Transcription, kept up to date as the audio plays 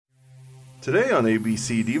Today on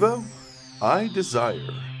ABC Devo, I Desire.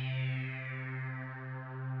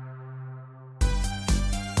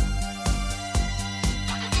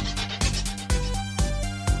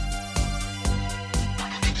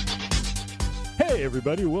 Hey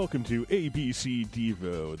everybody, welcome to ABC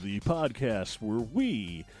Devo, the podcast where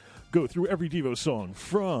we go through every Devo song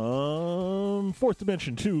from Fourth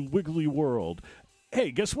Dimension to Wiggly World. Hey,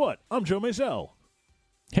 guess what? I'm Joe Maisel.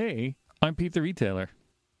 Hey, I'm Pete the Retailer.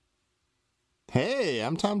 Hey,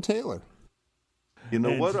 I'm Tom Taylor. You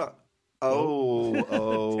know what?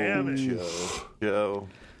 Damn it. Joe.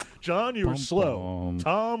 John, you were slow.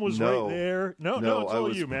 Tom was right there. No, it's I all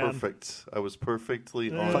was you, man. perfect. I was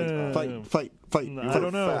perfectly on. Fight. No, I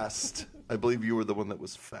don't know. Fast. I believe you were the one that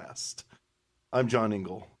was fast. I'm John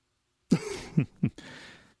Ingle.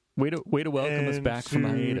 Way to welcome us back from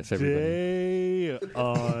hiatus, everybody. Today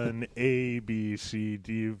on ABC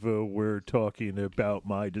Devo, we're talking about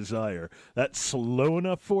My Desire. That's slow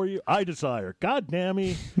enough for you? I Desire. God damn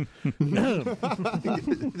me.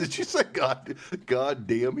 Did you say God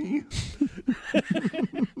damn me?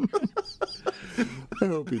 I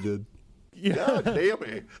hope you did. Yeah. God damn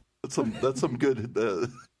me. That's some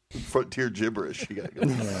good frontier gibberish you got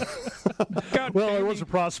going. Well, I was a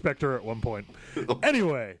prospector at one point.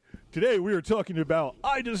 Anyway, today we are talking about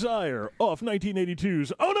I Desire off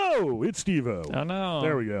 1982's Oh No, It's Devo. Oh, no.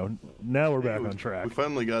 There we go. Now we're back on track. We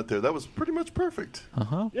finally got there. That was pretty much perfect.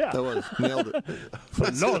 Yeah. That was nailed it.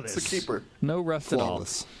 That's a keeper. No rust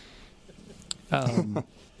Flawless. at all.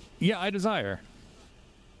 Yeah, I Desire.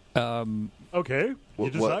 Okay. You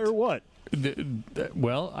What? desire what?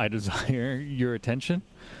 Well, I desire your attention.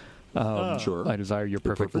 Sure. I desire your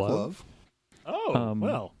perfect love. Oh,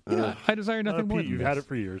 well. Yeah, I desire nothing more Pete, than you've this. had it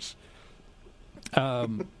for years.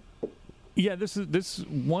 Yeah, this is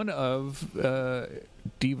one of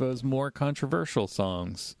Devo's more controversial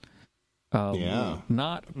songs. Yeah.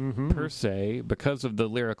 Not per se because of the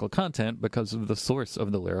lyrical content, because of the source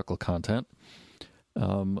of the lyrical content.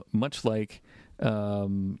 Much like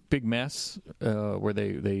Big Mess, where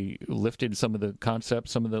they lifted some of the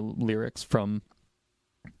concepts, some of the lyrics from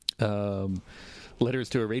Letters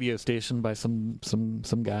to a Radio Station by some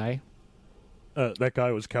guy. That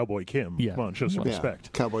guy was Cowboy Kim. Yeah. Come on, show some Yeah.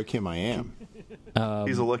 respect. Cowboy Kim, I am.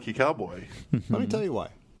 He's a lucky cowboy. Let me tell you why.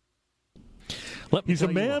 He's a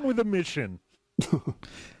man with a mission.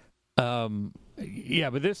 Yeah,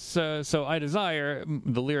 but this, so I Desire,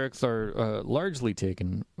 the lyrics are largely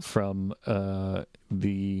taken from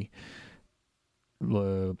the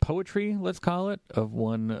poetry, let's call it, of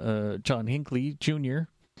one John Hinckley Jr.,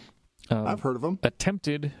 I've heard of him.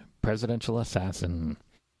 attempted presidential assassin.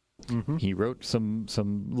 He wrote some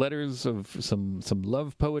letters of some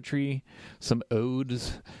love poetry, some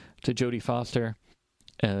odes to Jodie Foster,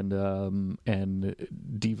 and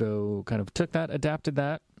Devo kind of took that, adapted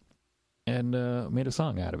that, and made a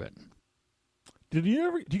song out of it. Do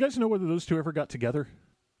you guys know whether those two ever got together?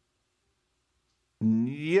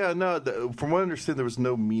 Yeah, no. From what I understand, there was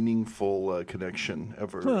no meaningful connection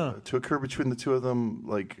ever to occur between the two of them,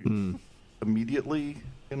 like immediately,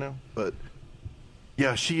 you know. But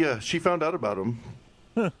yeah, she found out about him.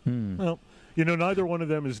 Well, neither one of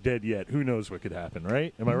them is dead yet. Who knows what could happen,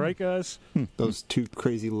 right? Am I right, guys? Those two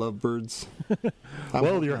crazy lovebirds.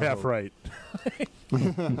 Well, you're half right.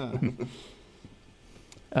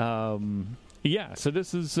 Yeah, so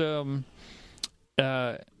this is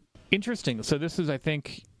interesting. So this is, I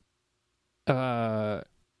think, there's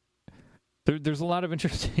a lot of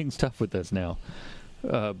interesting stuff with this now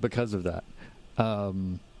because of that.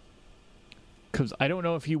 Because I don't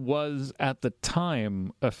know if he was at the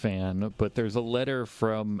time a fan, but there's a letter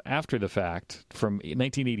from after the fact from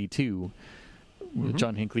 1982.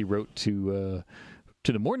 John Hinckley wrote to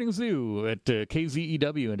the Morning Zoo at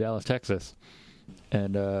KZEW in Dallas, Texas,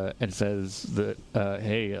 and it says that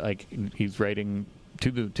hey, like he's writing to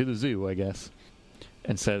the zoo, I guess,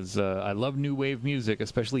 and says I love new wave music,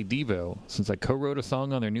 especially Devo, since I co-wrote a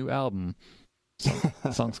song on their new album.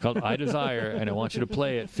 The song's called I Desire, and I want you to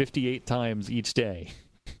play it 58 times each day.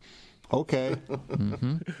 Okay.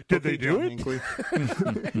 Did they do John it? Hinckley.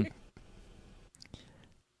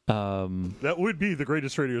 That would be the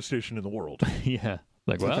greatest radio station in the world. Yeah,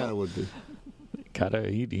 like It kind of well, would be.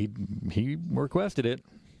 he requested it.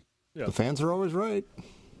 Yeah. The fans are always right.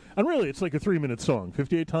 And really, it's like a 3-minute song.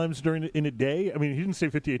 58 times in a day? I mean, he didn't say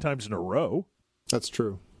 58 times in a row. That's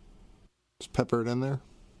true. Just pepper it in there.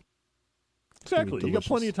 Exactly. You got delicious.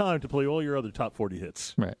 plenty of time to play all your other top 40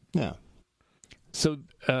 hits. Right. Yeah. So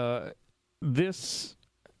this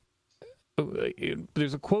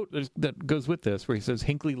there's a quote that goes with this where he says,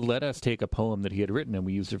 Hinckley let us take a poem that he had written and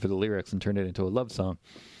we used it for the lyrics and turned it into a love song.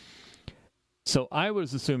 So I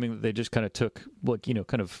was assuming that they just kind of took, like,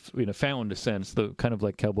 kind of in a found sense, the kind of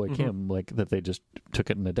like Cowboy Kim, like that they just took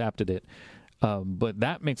it and adapted it. But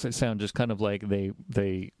that makes it sound just kind of like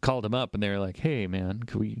they called him up and they were like, "Hey, man,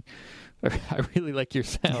 I really like your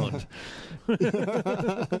sound."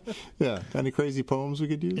 Yeah. Any crazy poems we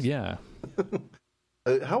could use? Yeah.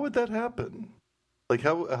 How would that happen? Like,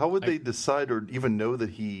 how would they decide or even know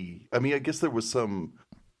that he... I mean, I guess there was some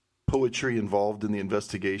poetry involved in the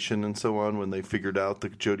investigation and so on when they figured out the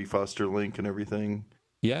Jodie Foster link and everything.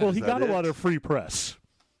 Yeah. Well, he that got a it? lot of free press.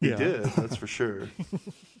 He did, that's for sure.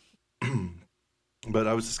 But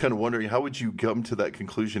I was just kind of wondering, how would you come to that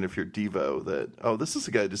conclusion if you're Devo that, oh, this is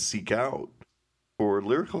a guy to seek out for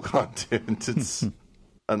lyrical content? It's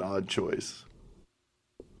an odd choice.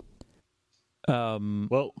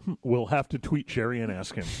 Well, we'll have to tweet Sherry and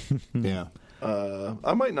ask him. Yeah.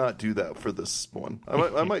 I might not do that for this one.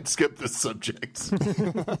 I might skip this subject.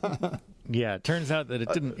 Yeah, it turns out that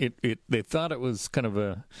it didn't. They thought it was kind of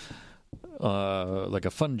a like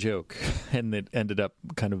a fun joke, and it ended up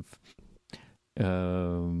kind of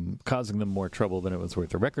causing them more trouble than it was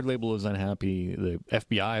worth. The record label was unhappy. The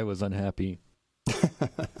FBI was unhappy.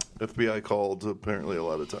 FBI called apparently a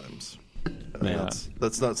lot of times. Yeah.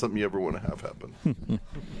 That's not something you ever want to have happen.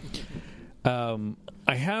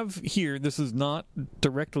 I have here. This is not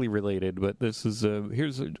directly related, but this is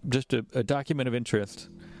just a document of interest.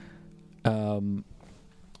 That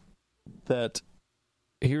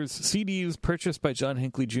here's CDs purchased by John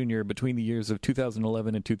Hinckley Jr. between the years of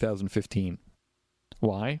 2011 and 2015.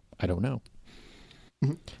 Why? I don't know.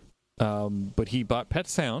 But he bought Pet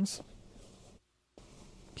Sounds.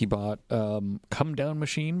 He bought Come Down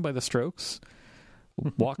Machine by The Strokes.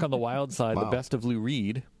 Walk on the Wild Side, Wow. The Best of Lou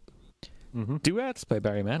Reed. Duets by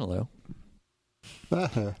Barry Manilow.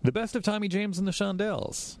 The Best of Tommy James and the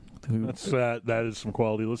Shondells. That is some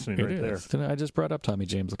quality listening It right is. I just brought up Tommy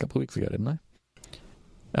James a couple of weeks ago, didn't I?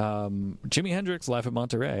 Jimi Hendrix, Live at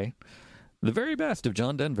Monterey. The very best of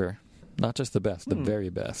John Denver. Not just the best, the very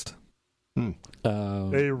best. there.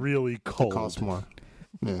 They really cold. Cost more.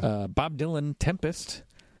 Yeah. Bob Dylan, Tempest.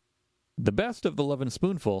 The best of The Lovin'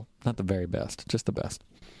 Spoonful. Not the very best, just the best.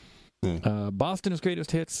 Boston's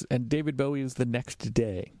Greatest Hits and David Bowie's The Next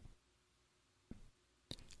Day.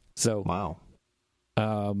 So, Wow.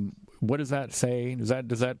 what does that say? Does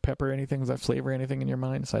that pepper anything? Does that flavor anything in your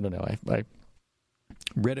mind? So I don't know. I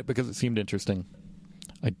read it because it seemed interesting.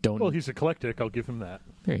 I don't. Well, he's eclectic. I'll give him that.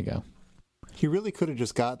 There you go. He really could have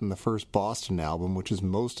just gotten the first Boston album, which is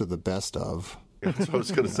most of the best of. That's what I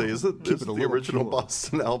was going to say. Is Keep it a the little original pure.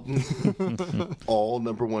 Boston album all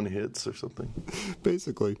 #1 hits or something?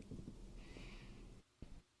 Basically.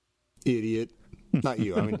 Idiot. Not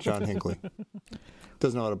you. I mean, John Hinckley.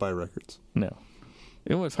 Doesn't know how to buy records. No,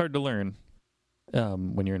 it was hard to learn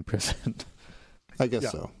when you're in prison. I guess Yeah.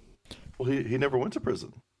 so. Well, he never went to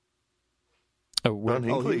prison. Oh, John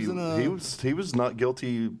Hinckley, he was in a- he was not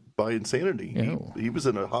guilty by insanity. Oh. He was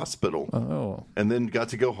in a hospital oh, and then got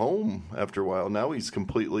to go home after a while. Now he's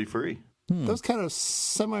completely free. That was kind of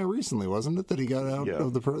semi-recently, wasn't it, that he got out Yeah.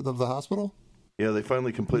 of the hospital? Yeah, they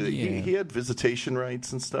finally completed. Yeah. He had visitation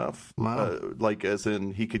rights and stuff. Wow. Like as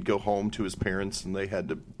in he could go home to his parents and they had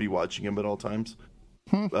to be watching him at all times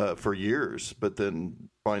for years. But then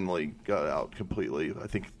finally got out completely. I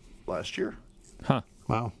think last year. huh.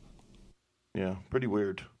 Wow. Yeah, pretty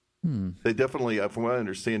weird. They definitely, from what I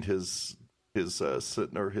understand, his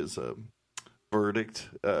verdict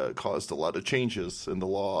caused a lot of changes in the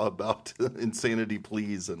law about insanity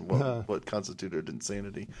pleas and what constituted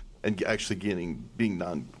insanity, and actually being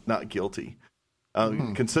not guilty.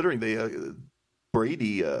 Considering they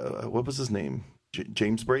Brady, what was his name?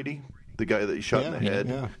 James Brady, the guy that he shot in the head.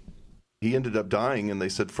 Yeah. He ended up dying, and they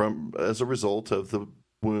said as a result of the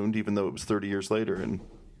wound, even though it was 30 years later, and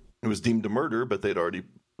it was deemed a murder, but they'd already,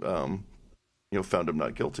 found him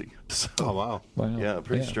not guilty. So, Oh, wow. Wow. yeah,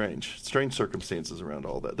 pretty strange circumstances around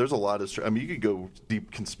all that. There's a lot of. I mean, you could go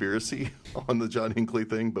deep conspiracy on the John Hinckley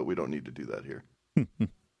thing, but we don't need to do that here.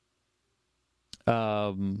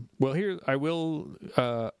 Well, here I will.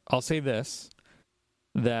 I'll say this: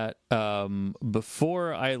 that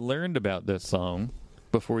before I learned about this song,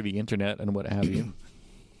 before the internet and what have you,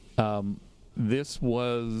 this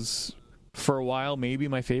was for a while maybe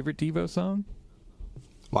my favorite Devo song.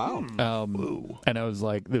 Wow. And I was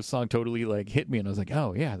like, this song totally like hit me, and I was like,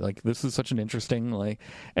 oh yeah, like this is such an interesting like.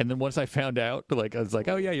 And then once I found out, like I was like,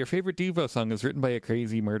 oh yeah, your favorite Devo song is written by a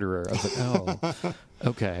crazy murderer. I was like, oh,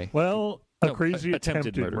 okay. Well, No, crazy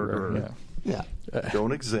attempted murderer. murderer. Yeah. Yeah.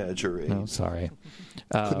 Don't exaggerate. No, sorry.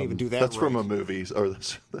 Couldn't even do that. That's right. from a movie. Or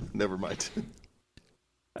never mind.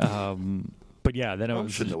 But yeah, then I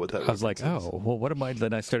should know what that was like, reference is. oh, well, what am I?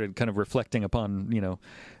 Then I started kind of reflecting on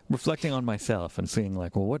myself and seeing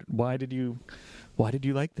like, well, why did you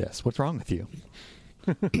like this? What's wrong with you?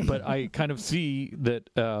 But I kind of see that,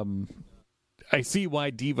 I see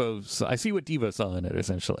what Devo saw in it,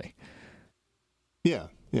 essentially. Yeah,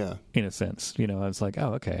 yeah. In a sense, I was like,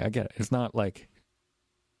 oh, okay, I get it. It's not like,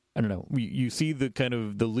 I don't know, you see the kind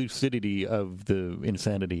of the lucidity of the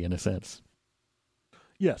insanity in a sense.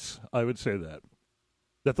 Yes, I would say that.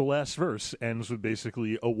 That the last verse ends with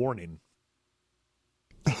basically a warning.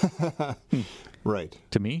 Right.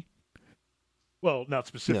 To me? Well, not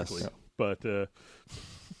specifically, Yes.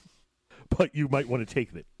 but you might want to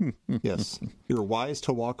take it. Yes. You're wise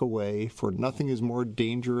to walk away, for nothing is more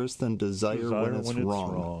dangerous than desire when it's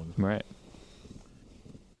wrong. Right.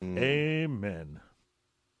 Amen.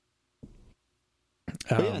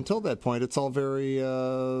 But yeah, until that point, it's all very,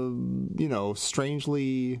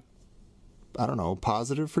 strangely, I don't know,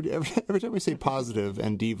 positive. For every time we say positive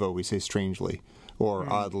and Devo, we say strangely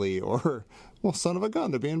or oddly or, well, son of a gun,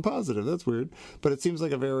 they're being positive. That's weird. But it seems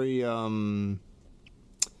like a very, I don't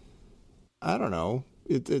know.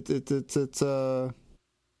 It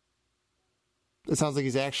sounds like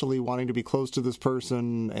he's actually wanting to be close to this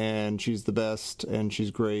person, and she's the best, and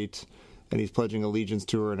she's great, and he's pledging allegiance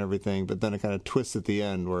to her and everything, but then it kind of twists at the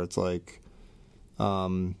end where it's like,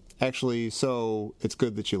 actually, so it's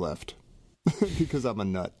good that you left because I'm a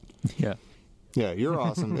nut. Yeah. Yeah, you're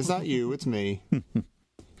awesome. It's not you, it's me.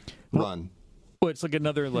 Run. Well, it's like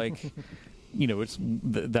another, like, it's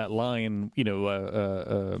that line,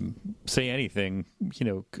 say anything,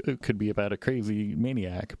 could be about a crazy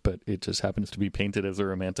maniac, but it just happens to be painted as a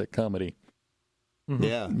romantic comedy. Mm-hmm.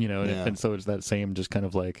 Yeah. And so it's that same just kind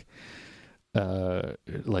of like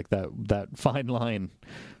that fine line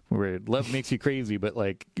where love makes you crazy, but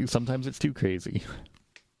like sometimes it's too crazy.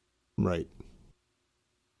 Right.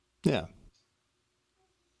 Yeah.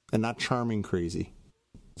 And not charming crazy.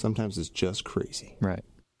 Sometimes it's just crazy. Right.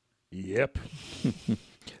 Yep.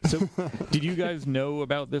 So, did you guys know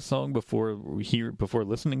about this song before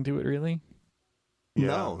listening to it? Really?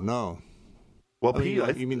 Yeah. No. Well,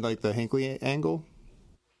 Pete, you mean like the Hinckley angle?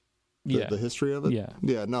 The history of it? Yeah.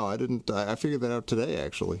 Yeah, no, I didn't. I figured that out today,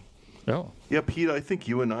 actually. Oh. Yeah, Pete, I think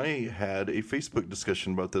you and I had a Facebook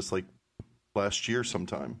discussion about this like last year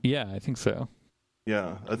sometime. Yeah, I think so.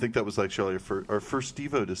 Yeah, I think that was actually our first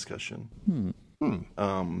Devo discussion.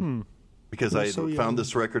 Because I found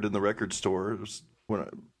this record in the record store. It was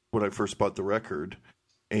when I first bought the record,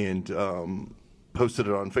 and posted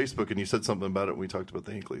it on Facebook, and you said something about it, and we talked about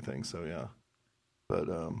the Hinckley thing, so yeah. But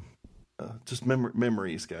just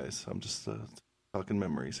memories, guys. I'm just talking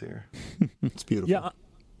memories here. It's beautiful. Yeah,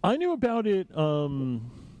 I knew about it.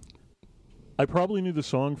 I probably knew the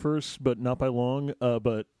song first, but not by long.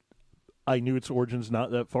 But I knew its origins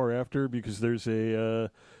not that far after, because there's a... do you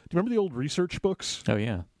remember the old research books? Oh,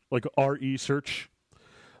 yeah. Like R-E-Search?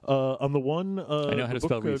 On the one... I know how to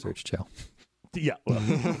spell research, Joe. Yeah.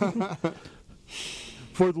 Well.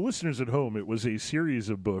 For the listeners at home, it was a series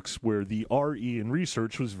of books where the R-E in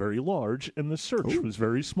research was very large and the search was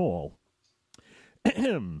very small.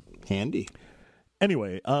 Handy.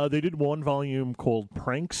 Anyway, they did one volume called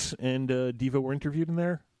Pranks, and Devo were interviewed in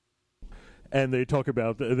there. And they talk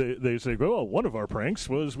about, they say, well, one of our pranks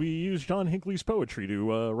was we used John Hinckley's poetry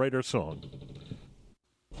to write our song.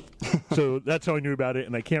 So that's how I knew about it,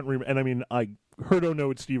 and I can't remember. And I mean, I heard "Oh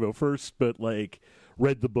No, It's Devo" first, but like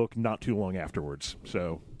read the book not too long afterwards.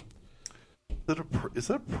 So, is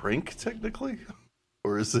that a prank technically,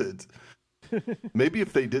 or is it? Maybe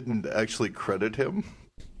if they didn't actually credit him,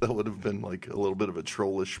 that would have been like a little bit of a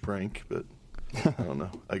trollish prank. But I don't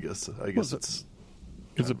know. I guess it's.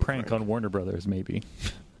 It was a prank on Warner Brothers, maybe.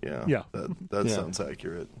 Yeah. That sounds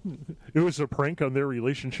accurate. It was a prank on their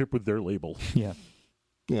relationship with their label. Yeah.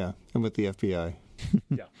 Yeah, and with the FBI.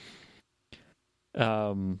 Yeah.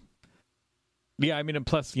 Yeah, I mean, and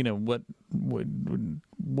plus,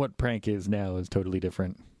 what prank is now is totally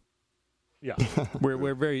different. Yeah.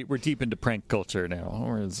 We're deep into prank culture now,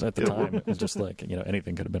 whereas at the time it was just like,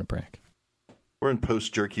 anything could have been a prank. We're in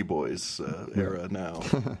post Jerky Boys era now.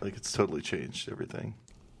 Like it's totally changed everything.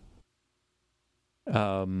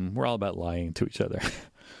 We're all about lying to each other.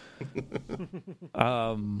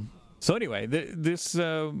 So anyway, this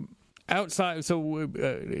outside, so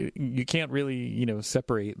you can't really,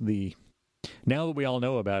 separate the. Now that we all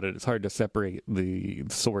know about it, it's hard to separate the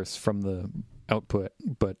source from the output.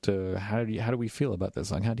 But how do we feel about this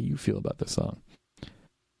song? How do you feel about this song?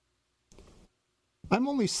 I'm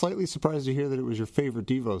only slightly surprised to hear that it was your favorite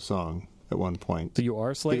Devo song. at one point. So you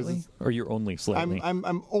are slightly, or you're only slightly?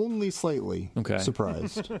 I'm only slightly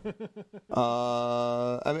surprised.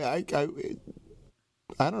 I mean,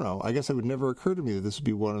 I don't know. I guess it would never occur to me that this would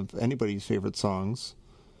be one of anybody's favorite songs.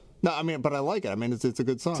 No, I mean, but I like it. I mean, it's a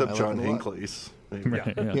good song. Except John Hinckley's.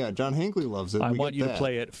 Yeah, John Hinckley loves it. I want you to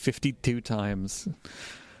play it 52 times.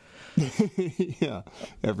 Yeah,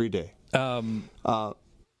 every day.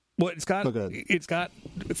 Well, it's got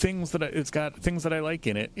things that I like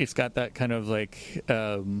in it. It's got that kind of like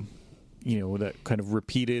that kind of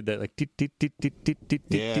repeated, that like that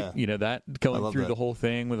going through the whole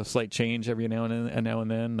thing with a slight change every now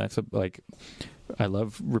and then. That's I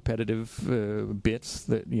love repetitive bits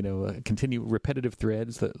that continue, repetitive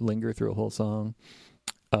threads that linger through a whole song.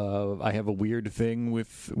 I have a weird thing with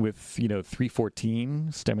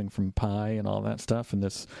 314 stemming from pi and all that stuff, and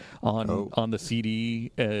this on the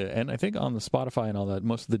CD and I think on the Spotify and all that.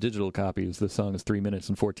 Most of the digital copies, the song is 3 minutes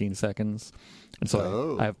and 14 seconds, and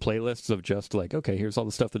so I have playlists of just like, okay, here's all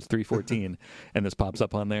the stuff that's 314, and this pops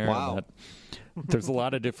up on there. Wow. And there's a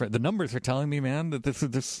lot of different. The numbers are telling me, man, that this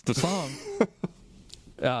is the song.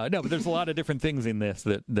 No, but there's a lot of different things in this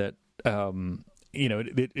that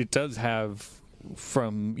it does have.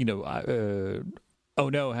 From Oh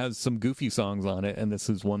No has some goofy songs on it, and this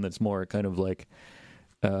is one that's more kind of like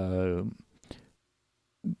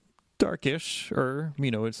darkish, or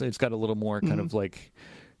it's got a little more kind of like,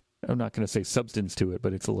 I'm not going to say substance to it,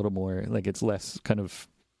 but it's a little more like, it's less kind of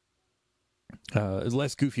it's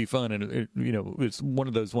less goofy fun, and it's one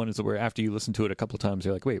of those ones where after you listen to it a couple of times,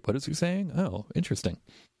 you're like, wait, what is he saying? Oh, interesting.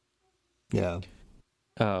 Yeah.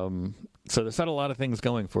 So there's not a lot of things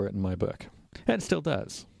going for it in my book. And it still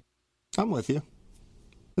does. I'm with you.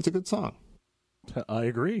 It's a good song. I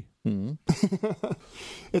agree. Mm-hmm.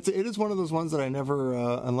 It is one of those ones that I never,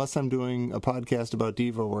 unless I'm doing a podcast about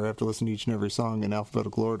Devo where I have to listen to each and every song in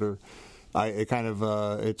alphabetical order,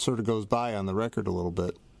 it sort of goes by on the record a little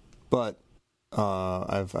bit. But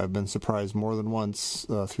I've been surprised more than once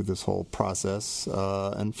through this whole process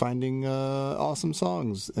and finding awesome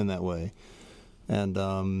songs in that way. And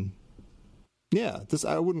I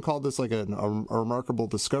wouldn't call this like a remarkable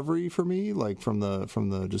discovery for me, like from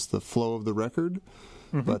the just the flow of the record.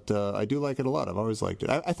 Mm-hmm. But I do like it a lot. I've always liked it.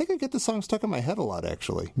 I think I get the song stuck in my head a lot,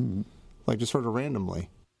 actually, like just sort of randomly.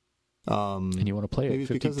 And you want to play it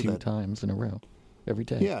 52 times in a row every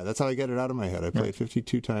day. Yeah, that's how I get it out of my head. I play it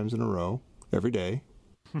 52 times in a row every day.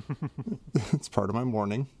 It's part of my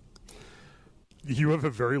morning. You have a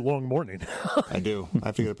very long morning. I do. I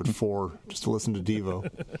have to get up at 4 just to listen to Devo.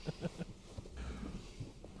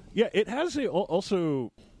 Yeah, it has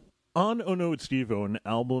also on Oh No, It's Devo, an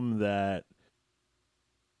album that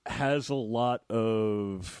has a lot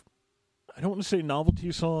of, I don't want to say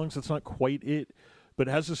novelty songs, that's not quite it, but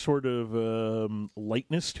it has a sort of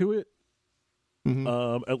lightness to it,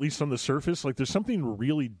 at least on the surface. Like, there's something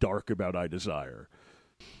really dark about I Desire.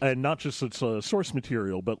 And not just its source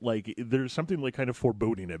material, but like there's something like kind of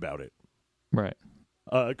foreboding about it. Right.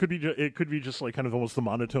 It could be just like kind of almost the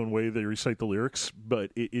monotone way they recite the lyrics,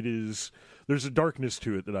 but it is, there's a darkness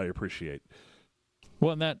to it that I appreciate.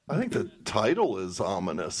 Well, and I think the title is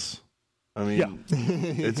ominous. I mean,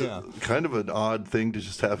 it's kind of an odd thing to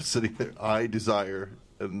just have sitting there, I Desire,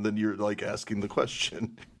 and then you're like asking the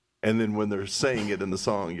question, and then when they're saying it in the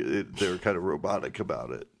song, they're kind of robotic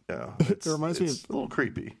about it. Yeah, it reminds me of a little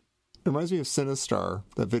creepy. It reminds me of Sinistar,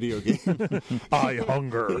 that video game. I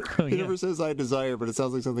hunger. He never says I desire, but it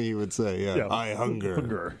sounds like something he would say. Yeah. I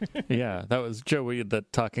hunger. Yeah, that was Joey, the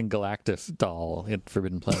talking Galactus doll in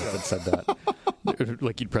Forbidden Planet that said that.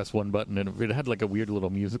 Like you'd press one button and it had like a weird little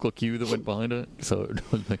musical cue that went behind it. So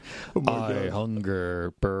it was like, I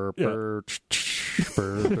hunger. Burr, burr,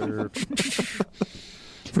 burr, burr.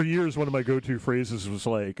 For years, one of my go-to phrases was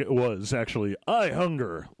actually, I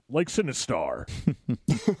hunger, like Sinistar.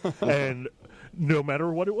 And no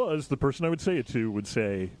matter what it was, the person I would say it to would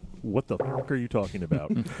say, what the fuck are you talking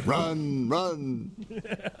about? Run, run.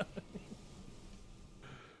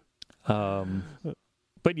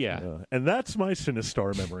 But yeah. And that's my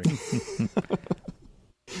Sinistar memory.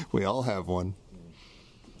 We all have one.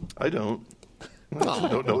 I don't. I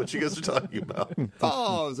don't know what you guys are talking about.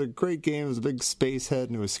 Oh, it was a great game. It was a big space head,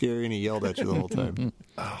 and it was scary, and he yelled at you the whole time.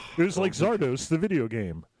 It was like Zardos, the video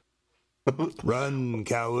game. Run,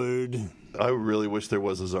 coward. I really wish there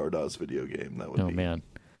was a Zardoz video game. That would be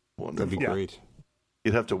wonderful. That'd be great.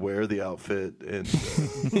 You'd have to wear the outfit, and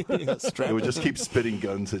it would just keep spitting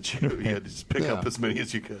guns at you. You had to just pick up as many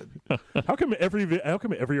as you could. How come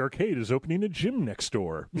every arcade is opening a gym next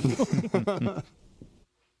door?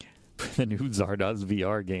 The new Zardoz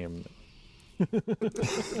VR game.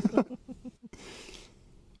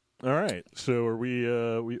 All right. So are we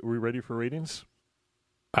ready for ratings?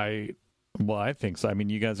 I think so. I mean,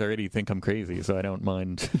 you guys already think I'm crazy, so I don't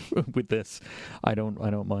mind with this. I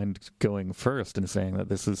don't mind going first and saying that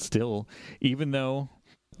this is still, even though,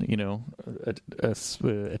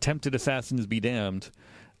 attempted assassins be damned.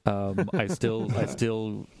 I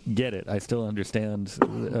still get it. I still understand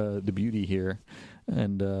the beauty here,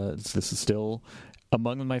 and this is still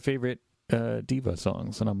among my favorite diva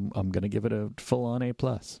songs, and I'm gonna give it a full-on A+.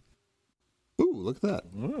 Ooh, look at that!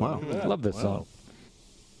 Wow, I love this song.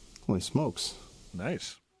 Holy smokes!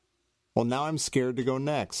 Nice. Well, now I'm scared to go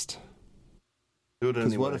next. Do it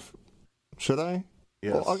anyway. What if? Should I?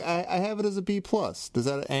 Yes. Well, I have it as a B+. Does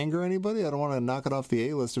that anger anybody? I don't want to knock it off the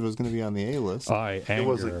A list if it was going to be on the A list. It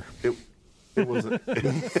wasn't. It wasn't.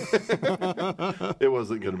 It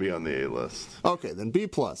wasn't going to be on the A list. Okay, then B+.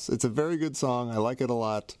 It's a very good song. I like it a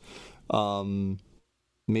lot.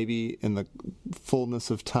 Maybe in the fullness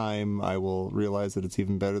of time, I will realize that it's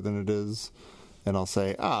even better than it is, and I'll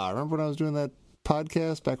say, remember when I was doing that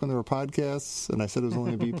podcast back when there were podcasts, and I said it was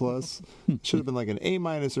only a B+? It should have been like an A-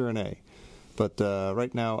 or an A. But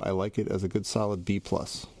right now, I like it as a good, solid B+.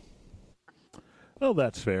 Well,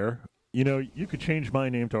 that's fair. You could change my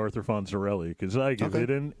name to Arthur Fonzarelli because I give it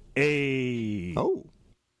an A. Oh.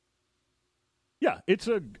 Yeah, it's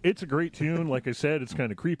a great tune. Like I said, it's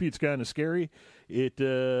kind of creepy. It's kind of scary. It's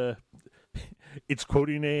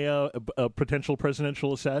quoting a potential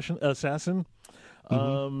presidential assassin.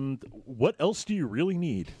 What else do you really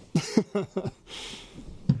need?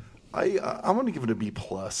 I'm going to give it a B+.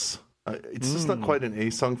 It's just not quite an A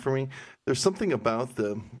song for me. There's something about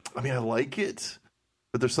I like it,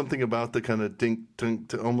 but there's something about the kind of dink, dink,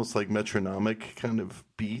 to almost like metronomic kind of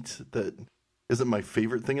beat that isn't my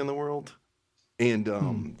favorite thing in the world.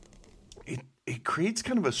 And it creates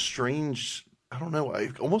kind of a strange, I don't know, I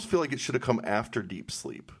almost feel like it should have come after Deep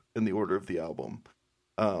Sleep in the order of the album.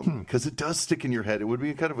 Because it does stick in your head. It would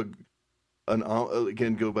be kind of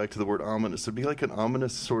again, go back to the word ominous. It'd be like an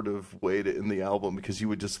ominous sort of way to end the album, because you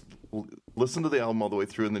would just listen to the album all the way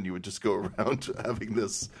through, and then you would just go around having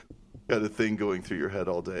this kind of thing going through your head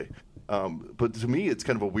all day. But to me, it's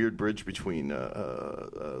kind of a weird bridge between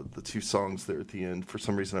the two songs there at the end. For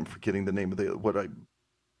some reason, I'm forgetting the name of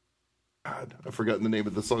I've forgotten the name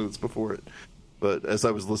of the song that's before it. But as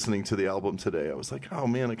I was listening to the album today, I was like, oh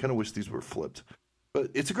man, I kind of wish these were flipped.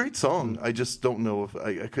 But it's a great song. I just don't know if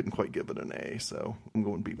I couldn't quite give it an A, so I'm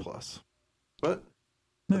going B+. But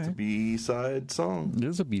that's a B-side song. It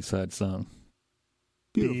is a B-side song.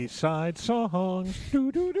 B-side song.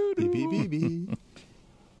 B.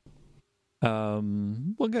 Well,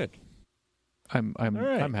 good. I'm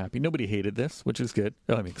right. I'm happy. Nobody hated this, which is good.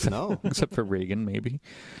 I mean, except for Reagan, maybe.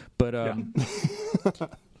 But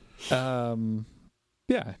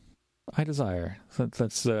yeah. I Desire.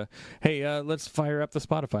 Let's let's fire up the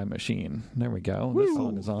Spotify machine. There we go. This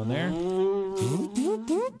song is on there.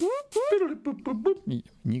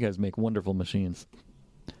 You guys make wonderful machines.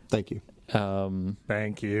 Thank you.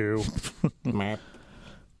 Thank you.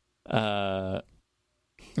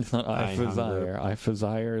 It's not I Desire. I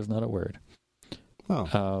Desire is not a word.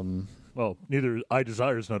 Oh. Well, neither I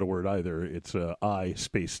Desire is not a word either. It's I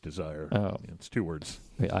space desire. Oh. It's 2 words.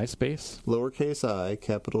 Wait, I space? Lowercase I,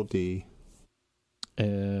 capital D.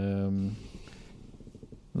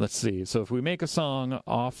 Let's see. So if we make a song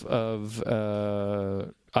off of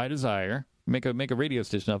I Desire, make a radio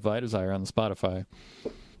station off of I Desire on the Spotify.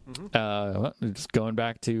 Just going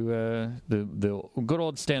back to the good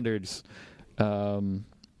old standards.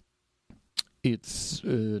 It's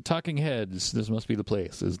Talking Heads, This Must Be the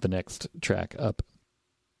Place, is the next track up.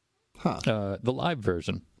 Huh. The live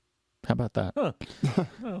version. How about that? Huh.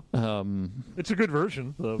 Well, it's a good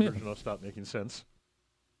version. The version will stop making sense.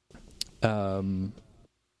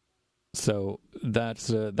 So that's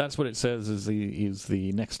what it says is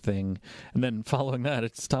the next thing, and then following that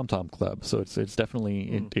it's Tom Tom Club. So it's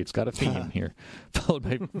definitely it's got a theme here, followed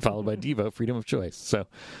by Devo, Freedom of Choice. So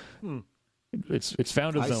it's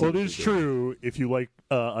found its own. Well, it is true. If you like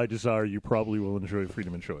I Desire, you probably will enjoy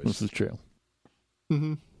Freedom and Choice. This is true.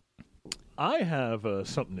 Mm-hmm. I have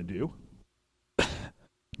something to do.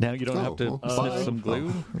 Now you don't have to sniff some glue?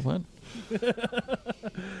 Or what?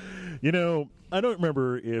 I don't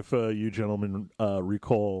remember if you gentlemen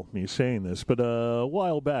recall me saying this, but a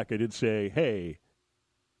while back I did say, hey,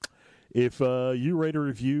 if you write a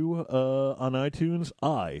review on iTunes,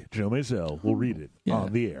 I, Joe Maisel, will read it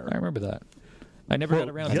on the air. I remember that. I never got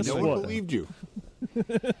around to guess it. No one believed you.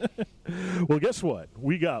 Well, guess what?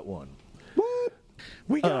 We got one. What?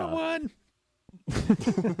 We got one.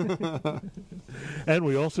 And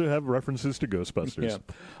we also have references to Ghostbusters.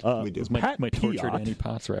 We do. My tortured Piot. Annie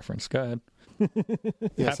Potts reference. Go ahead.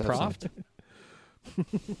 Yes, Pat Proft?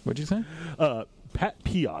 What'd you say? Pat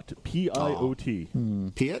Piot, P-I-O-T,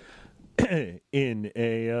 Piet? in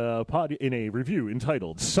a review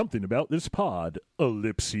entitled "Something About This Pod: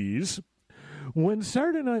 Ellipses." When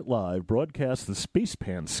Saturday Night Live broadcast the Space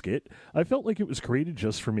Pan skit, I felt like it was created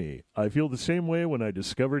just for me. I feel the same way when I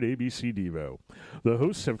discovered ABC Devo. The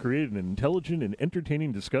hosts have created an intelligent and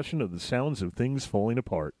entertaining discussion of the sounds of things falling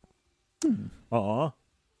apart. Aw.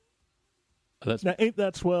 That's Now, ain't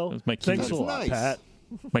that swell? That's my cue. Thanks a That's lot, nice. Pat.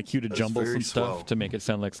 my cue to jumble very some stuff swell. to make it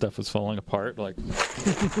sound like stuff was falling apart. Like,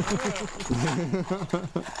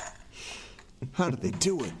 How did they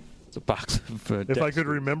do it? it's a box of If I could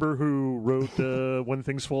remember who wrote When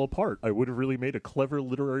Things Fall Apart, I would have really made a clever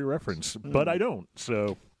literary reference, but I don't,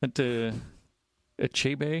 so... Achebe.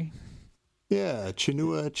 Yeah,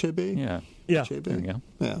 Chinua Achebe. Yeah. Yeah. Achebe? There you go.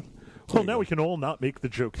 Yeah. Well, now we can all not make the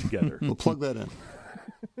joke together. We'll plug that in.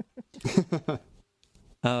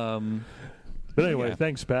 But anyway, Yeah.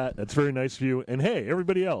 thanks, Pat. That's very nice of you. And hey,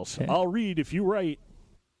 everybody else, Yeah. I'll read if you write.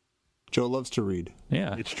 Joe loves to read.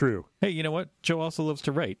 Yeah. It's true. Hey, you know what? Joe also loves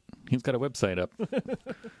to write. He's got a website up.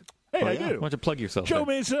 Hey, I yeah. do. Why don't you plug yourself? Joe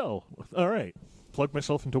there? Mazel. All right. Plug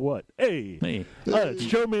myself into what? Hey. Hey. It's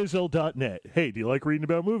joemazel.net. Hey, do you like reading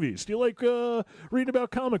about movies? Do you like reading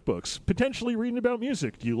about comic books? Potentially reading about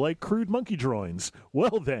music? Do you like crude monkey drawings?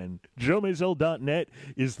 Well then, joemazel.net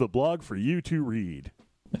is the blog for you to read.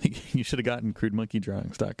 I think you should have gotten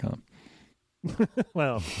crudemonkeydrawings.com.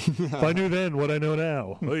 Well, if I knew then what I know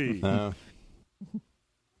now. Hey.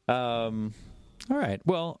 All right.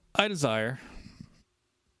 Well, I Desire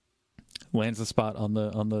lands the spot on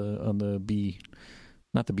the B,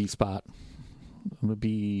 not the B spot, on the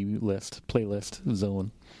B list playlist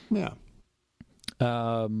zone. Yeah.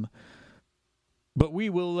 But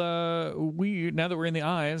we will. We now that we're in the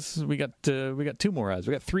eyes, we got 2 more eyes.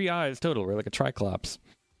 We got 3 eyes total. We're like a triclops.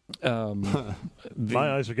 My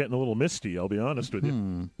eyes are getting a little misty, I'll be honest with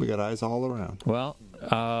you. We got eyes all around. Well,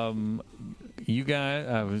 you guys,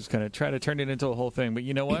 I was going to try to turn it into a whole thing, but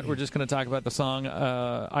you know what? We're just going to talk about the song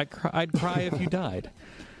I'd Cry If You Died.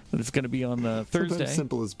 It's going to be on Thursday. Sometimes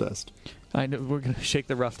simple is best. I know we're going to shake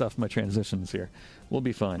the rust off my transitions here. We'll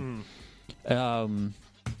be fine. Yeah,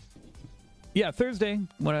 Thursday,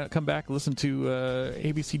 when I come back, listen to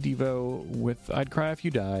ABC Devo with I'd Cry If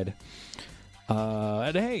You Died.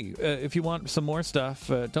 And hey, if you want some more stuff,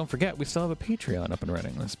 don't forget, we still have a Patreon up and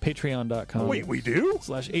running. That's patreon.com. Wait, we do?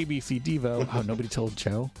 /ABC Devo. Oh, nobody told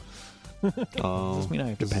Joe? Oh, Does this mean I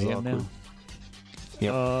have to this pay is him now?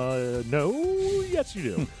 awkward. No. Yes, you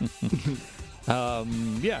do.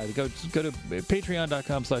 Yeah, go to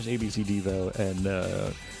patreon.com /ABC Devo, and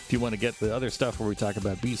if you want to get the other stuff where we talk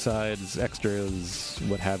about B-sides, extras,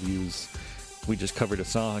 what have yous, we just covered a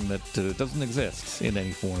song that doesn't exist in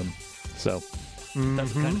any form. So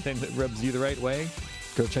that's the kind of thing that rubs you the right way.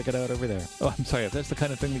 Go check it out over there. Oh, I'm sorry. If that's the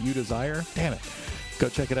kind of thing that you desire, damn it, go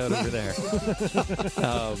check it out over there.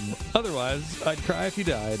 Otherwise, I'd Cry If You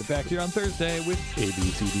Died. Back here on Thursday with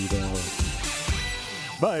ABC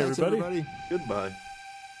Devo. Bye, Thanks, everybody. everybody. Goodbye.